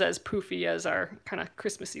hope this is as poofy as our kind of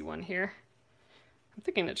Christmassy one here. I'm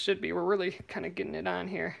thinking it should be. We're really kind of getting it on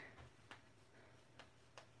here.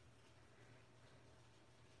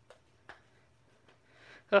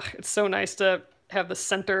 Ugh, it's so nice to have the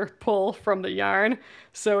center pull from the yarn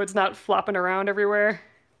so it's not flopping around everywhere.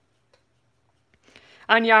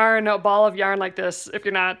 On yarn, a ball of yarn like this, if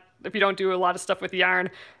you don't do a lot of stuff with yarn,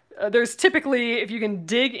 there's typically, if you can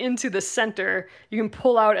dig into the center, you can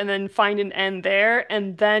pull out and then find an end there,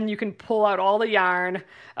 and then you can pull out all the yarn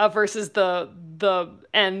versus the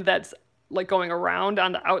end that's like going around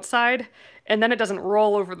on the outside, and then it doesn't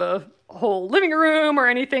roll over the whole living room or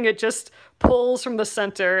anything. It just pulls from the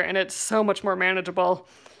center, and it's so much more manageable.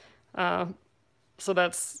 So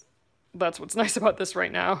that's what's nice about this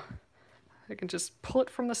right now. I can just pull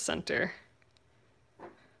it from the center.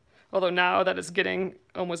 Although now that it's getting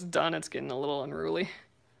almost done, it's getting a little unruly.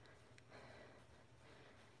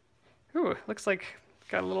 Ooh, looks like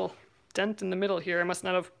got a little dent in the middle here. I must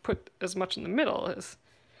not have put as much in the middle as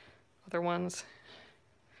other ones.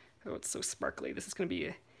 Oh, it's so sparkly. This is gonna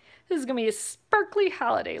be a sparkly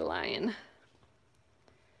holiday lion.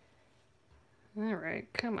 All right,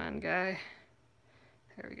 come on, guy.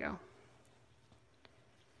 There we go.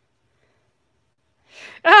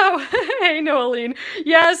 Oh, hey, Noeline.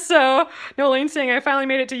 Yeah, so Noeline's saying I finally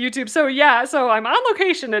made it to YouTube. So yeah, so I'm on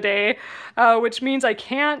location today, which means I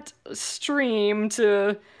can't stream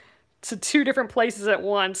to two different places at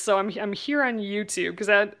once. So I'm here on YouTube because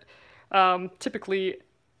that typically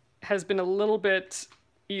has been a little bit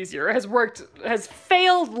easier. Has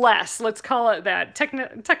failed less. Let's call it that.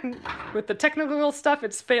 With the technical stuff,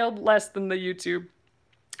 it's failed less than the YouTube.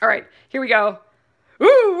 All right, here we go.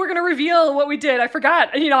 Ooh, we're gonna reveal what we did. I forgot,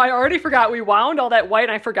 I already forgot we wound all that white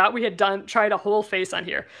and I forgot we had tried a whole face on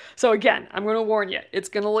here. So again, I'm gonna warn you, it's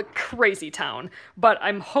gonna look crazy town, but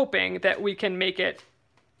I'm hoping that we can make it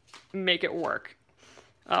work.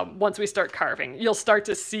 Once we start carving, you'll start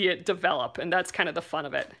to see it develop, and that's kind of the fun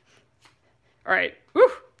of it. All right, woo,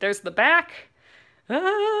 there's the back.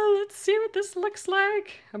 Let's see what this looks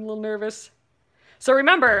like. I'm a little nervous. So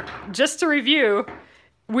remember, just to review,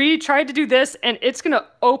 we tried to do this and it's gonna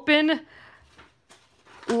open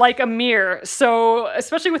like a mirror. So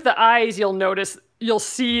especially with the eyes, you'll notice you'll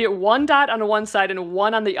see one dot on one side and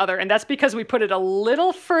one on the other. And that's because we put it a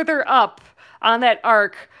little further up on that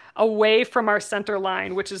arc away from our center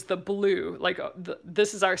line, which is the blue. Like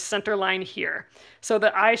this is our center line here. So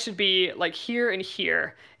the eye should be like here and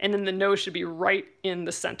here, and then the nose should be right in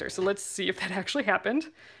the center. So let's see if that actually happened,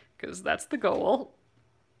 because that's the goal.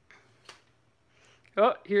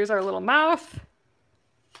 Oh, here's our little mouth.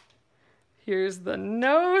 Here's the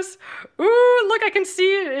nose. Ooh, look, I can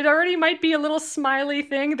see it. It already might be a little smiley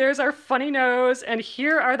thing. There's our funny nose, and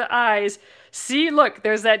here are the eyes. See, look,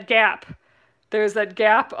 there's that gap. There's that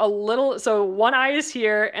gap a little, so one eye is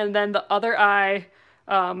here, and then the other eye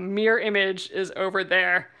mirror image is over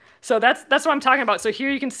there. So that's what I'm talking about. So here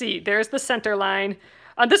you can see, there's the center line.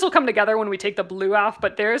 This will come together when we take the blue off,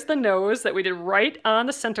 but there's the nose that we did right on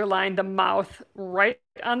the center line, the mouth right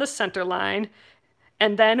on the center line,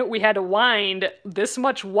 and then we had to wind this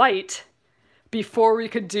much white before we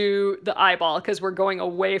could do the eyeball because we're going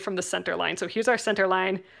away from the center line. So here's our center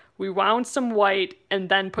line. We wound some white and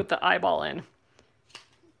then put the eyeball in.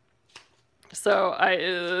 So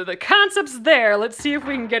the concept's there. Let's see if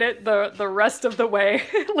we can get it the rest of the way.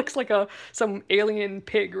 It looks like some alien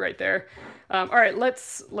pig right there. All right,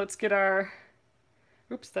 let's get our.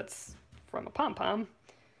 Oops, that's from a Pom Pom.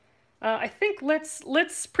 I think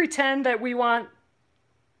let's pretend that we want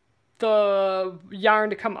the yarn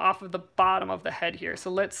to come off of the bottom of the head here.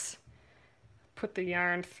 So let's put the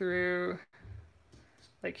yarn through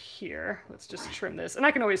like here. Let's just trim this, and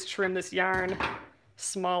I can always trim this yarn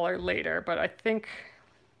smaller later, but I think,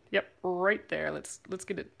 yep, right there. Let's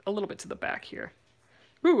get it a little bit to the back here.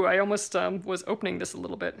 Ooh, I almost was opening this a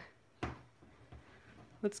little bit.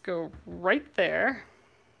 Let's go right there.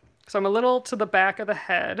 So I'm a little to the back of the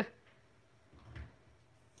head.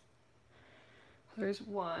 There's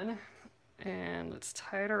one, and let's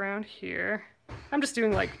tie it around here. I'm just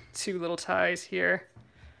doing like 2 little ties here.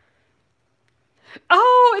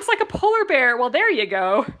 Oh, it's like a polar bear. Well, there you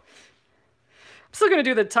go. I'm still gonna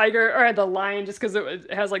do the tiger or the lion just because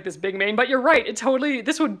it has like this big mane, but you're right,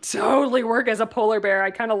 this would totally work as a polar bear.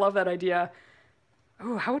 I kind of love that idea.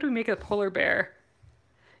 Oh, how would we make a polar bear?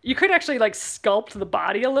 You could actually like sculpt the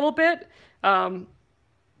body a little bit. I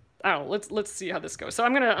don't know, let's see how this goes. So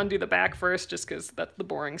I'm gonna undo the back first just because that's the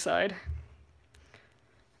boring side.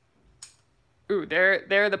 Ooh,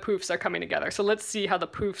 there the poofs are coming together. So let's see how the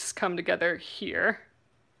poofs come together here.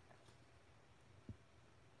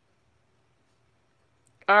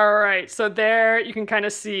 All right, so there you can kind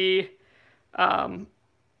of see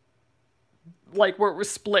like where it was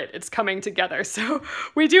split, it's coming together. So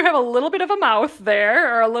we do have a little bit of a mouth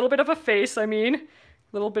there, or a little bit of a face, I mean. A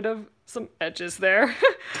little bit of some edges there.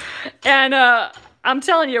 And I'm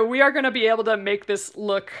telling you, we are gonna be able to make this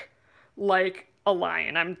look like a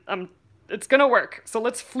lion. It's gonna work. So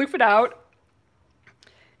let's floof it out.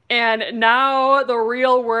 And now the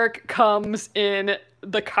real work comes in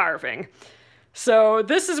the carving. So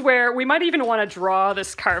this is where we might even want to draw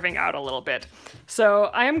this carving out a little bit. So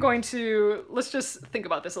I am going to, let's just think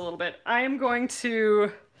about this a little bit. Let's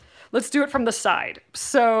do it from the side.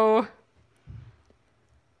 So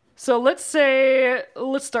let's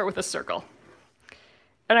start with a circle.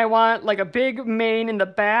 And I want like a big mane in the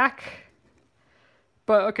back.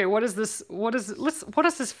 But okay, what is this? What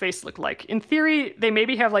does this face look like? In theory, they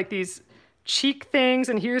maybe have like these cheek things,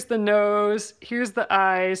 and here's the nose, here's the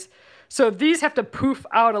eyes. So these have to poof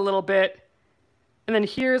out a little bit. And then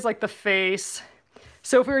here's like the face.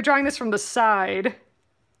 So if we were drawing this from the side,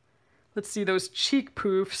 let's see those cheek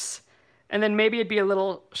poofs. And then maybe it'd be a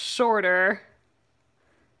little shorter.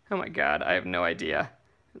 Oh my God, I have no idea.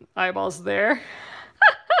 Eyeballs there.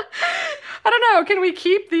 I don't know, can we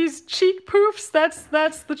keep these cheek poofs?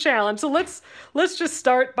 That's the challenge. So let's just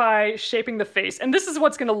start by shaping the face. And this is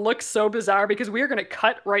what's gonna look so bizarre because we are gonna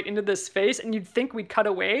cut right into this face and you'd think we'd cut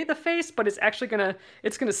away the face, but it's actually gonna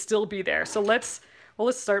still be there. So let's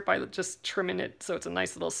start by just trimming it so it's a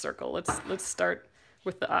nice little circle. Let's start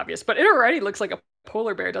with the obvious. But it already looks like a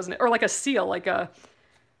polar bear, doesn't it? Or like a seal, like a,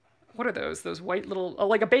 what are those? Those white little, oh,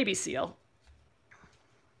 like a baby seal.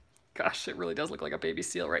 Gosh, it really does look like a baby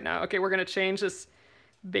seal right now. Okay, we're gonna change this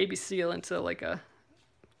baby seal into like an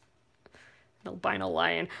albino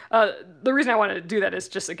lion. The reason I wanted to do that is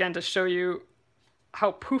just, again, to show you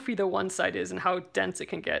how poofy the one side is and how dense it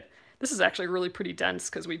can get. This is actually really pretty dense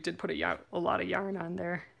because we did put a lot of yarn on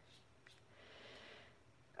there.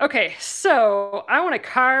 Okay, so I want to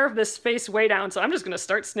carve this face way down, so I'm just gonna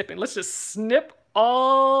start snipping. Let's just snip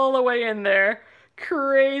all the way in there.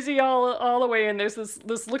 Crazy all the way in. This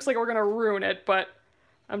looks like we're gonna ruin it, but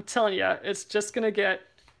I'm telling you, it's just gonna get,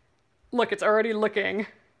 look, it's already looking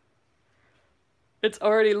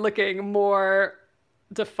more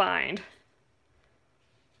defined.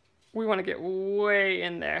 We want to get way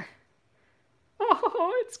in there.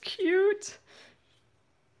 Oh, it's cute.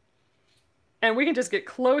 And we can just get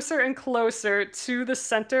closer and closer to the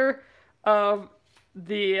center of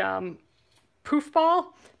the poof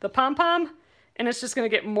ball, the pom-pom. And it's just gonna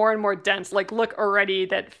get more and more dense. Like, look, already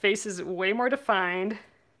that face is way more defined.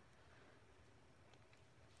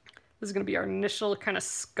 This is gonna be our initial kind of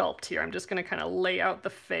sculpt here. I'm just gonna kind of lay out the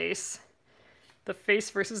face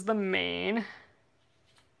versus the mane.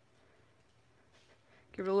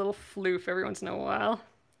 Give it a little floof every once in a while.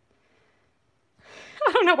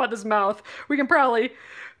 I don't know about this mouth. We can probably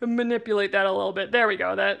manipulate that a little bit. There we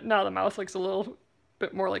go. Now the mouth looks a little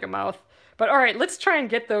bit more like a mouth. But all right, let's try and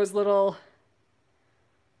get those little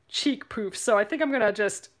cheek poofs. So I think I'm gonna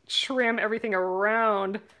just trim everything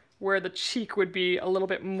around where the cheek would be a little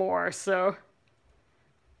bit more. So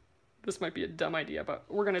this might be a dumb idea, but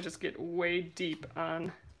we're gonna just get way deep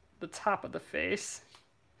on the top of the face.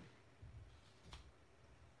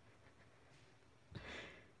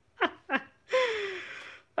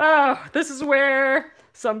 Oh, this is where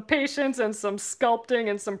some patience and some sculpting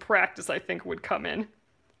and some practice, I think, would come in.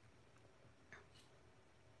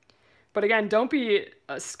 But again, don't be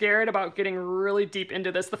scared about getting really deep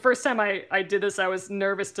into this. The first time I did this, I was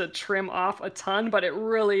nervous to trim off a ton, but it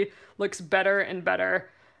really looks better and better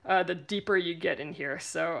the deeper you get in here.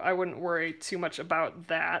 So I wouldn't worry too much about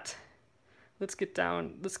that. Let's get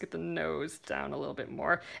the nose down a little bit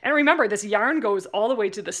more. And remember, this yarn goes all the way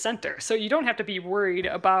to the center, so you don't have to be worried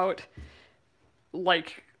about,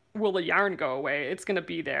 like, will the yarn go away? It's gonna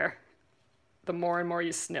be there the more and more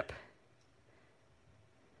you snip.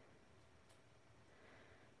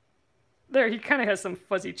 There, he kind of has some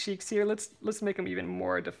fuzzy cheeks here. Let's make him even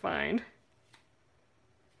more defined.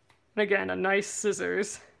 And again, a nice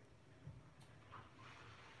scissors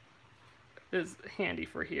is handy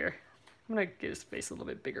for here. I'm gonna get his face a little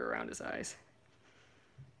bit bigger around his eyes.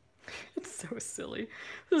 It's so silly.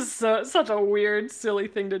 This is such a weird, silly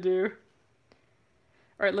thing to do.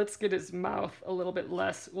 All right, let's get his mouth a little bit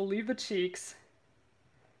less. We'll leave the cheeks.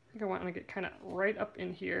 I think I want to get kind of right up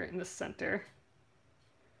in here in the center.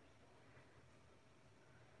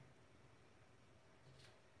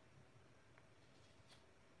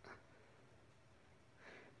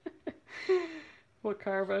 We'll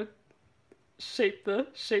carve a shape the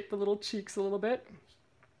little cheeks a little bit.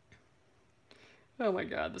 Oh my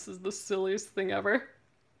god, this is the silliest thing ever.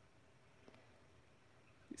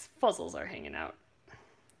 These fuzzles are hanging out.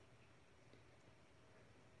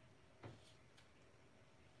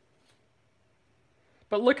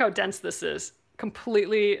 But look how dense this is.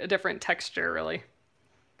 Completely a different texture, really.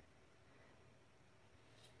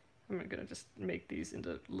 I'm gonna just make these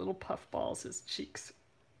into little puff balls, his cheeks.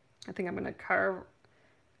 I think I'm gonna carve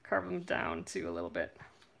them down too a little bit.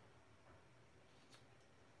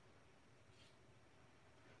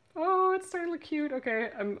 Oh, it's starting to look cute.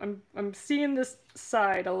 Okay, I'm seeing this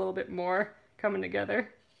side a little bit more coming together.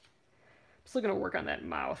 I'm still gonna work on that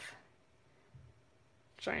mouth.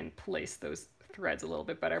 Try and place those threads a little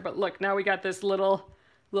bit better. But look, now we got this little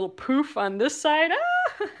poof on this side.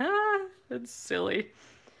 Ah, it's silly.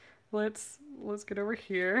 let's get over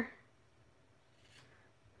here.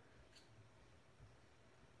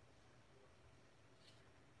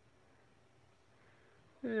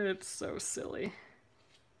 It's so silly.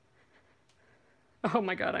 Oh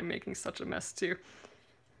my god, I'm making such a mess too.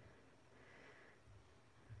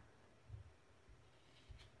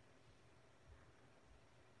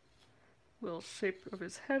 Little shape of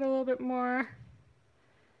his head a little bit more.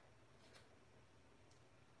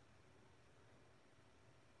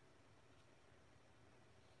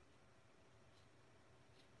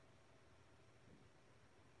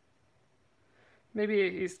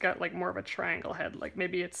 Maybe he's got like more of a triangle head, like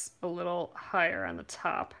maybe it's a little higher on the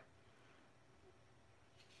top.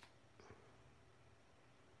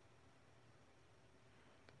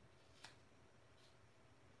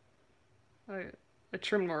 I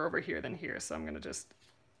trimmed more over here than here, so I'm gonna just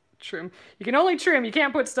trim. You can only trim, you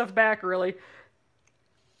can't put stuff back really.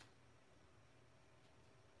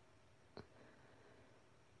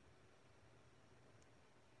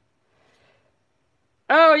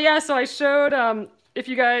 Oh yeah, so I showed if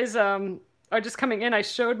you guys are just coming in, I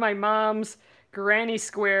showed my mom's granny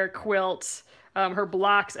square quilt, her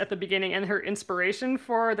blocks at the beginning and her inspiration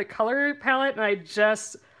for the color palette, and I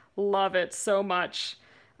just love it so much.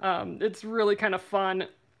 It's really kind of fun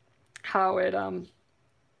how it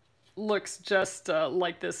looks just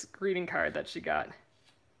like this greeting card that she got.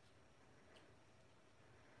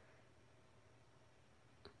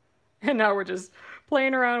 And now we're just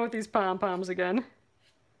playing around with these pom-poms again.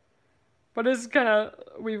 But it's kind of,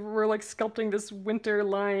 we're like sculpting this winter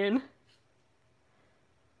lion.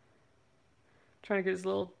 Trying to get his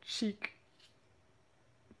little cheek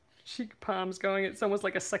palms going. It's almost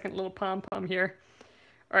like a second little pom-pom here.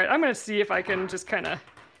 All right, I'm gonna see if I can just kind of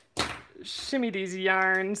shimmy these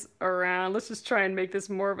yarns around. Let's just try and make this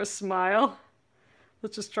more of a smile.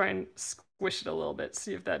 Let's just try and squish it a little bit,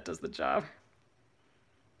 see if that does the job.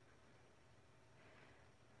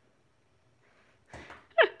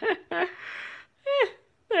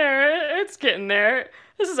 There, it's getting there.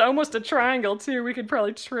 This is almost a triangle too. We could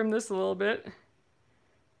probably trim this a little bit.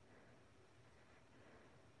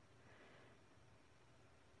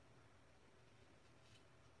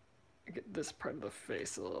 Get this part of the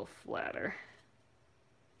face a little flatter.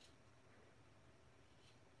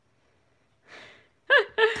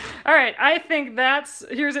 All right, I think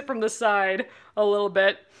here's it from the side a little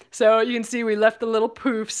bit. So you can see we left the little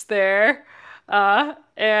poofs there.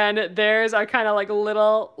 And there's our kind of like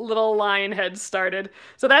little lion head started.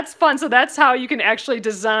 So that's fun. So that's how you can actually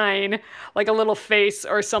design like a little face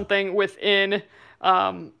or something within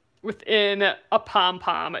a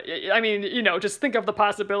pom-pom. I mean, you know, just think of the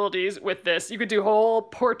possibilities with this. You could do whole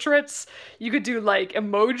portraits. You could do like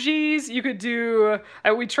emojis. You could do,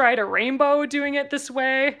 we tried a rainbow doing it this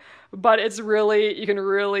way, but it's really, you can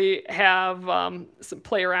really have some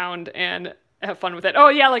play around and have fun with it. Oh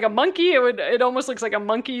yeah, like a monkey. It almost looks like a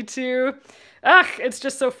monkey too. Ugh, it's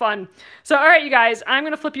just so fun. So all right, you guys, I'm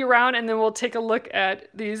gonna flip you around and then we'll take a look at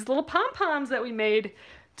these little pom-poms that we made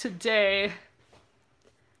today.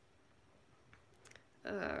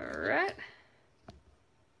 All right.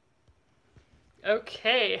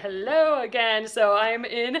 Okay, hello again. So I'm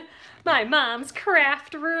in my mom's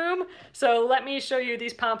craft room. So let me show you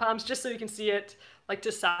these pom-poms just so you can see it like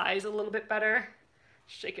to size a little bit better.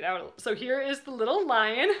 Shake it out. So here is the little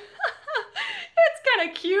lion. It's kind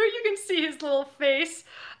of cute. You can see his little face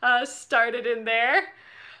started in there.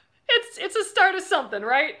 It's a start of something,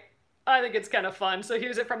 right? I think it's kind of fun. So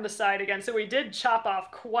here's it from the side again. So we did chop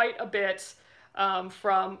off quite a bit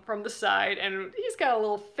from the side, and he's got a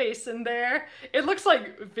little face in there. It looks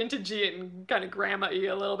like vintagey and kind of grandma-y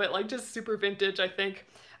a little bit, like just super vintage, I think.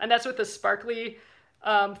 And that's with the sparkly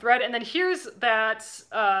thread. And then here's that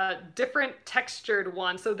different textured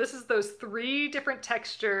one. So this is those 3 different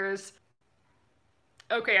textures.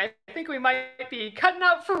 Okay, I think we might be cutting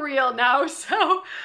out for real now. So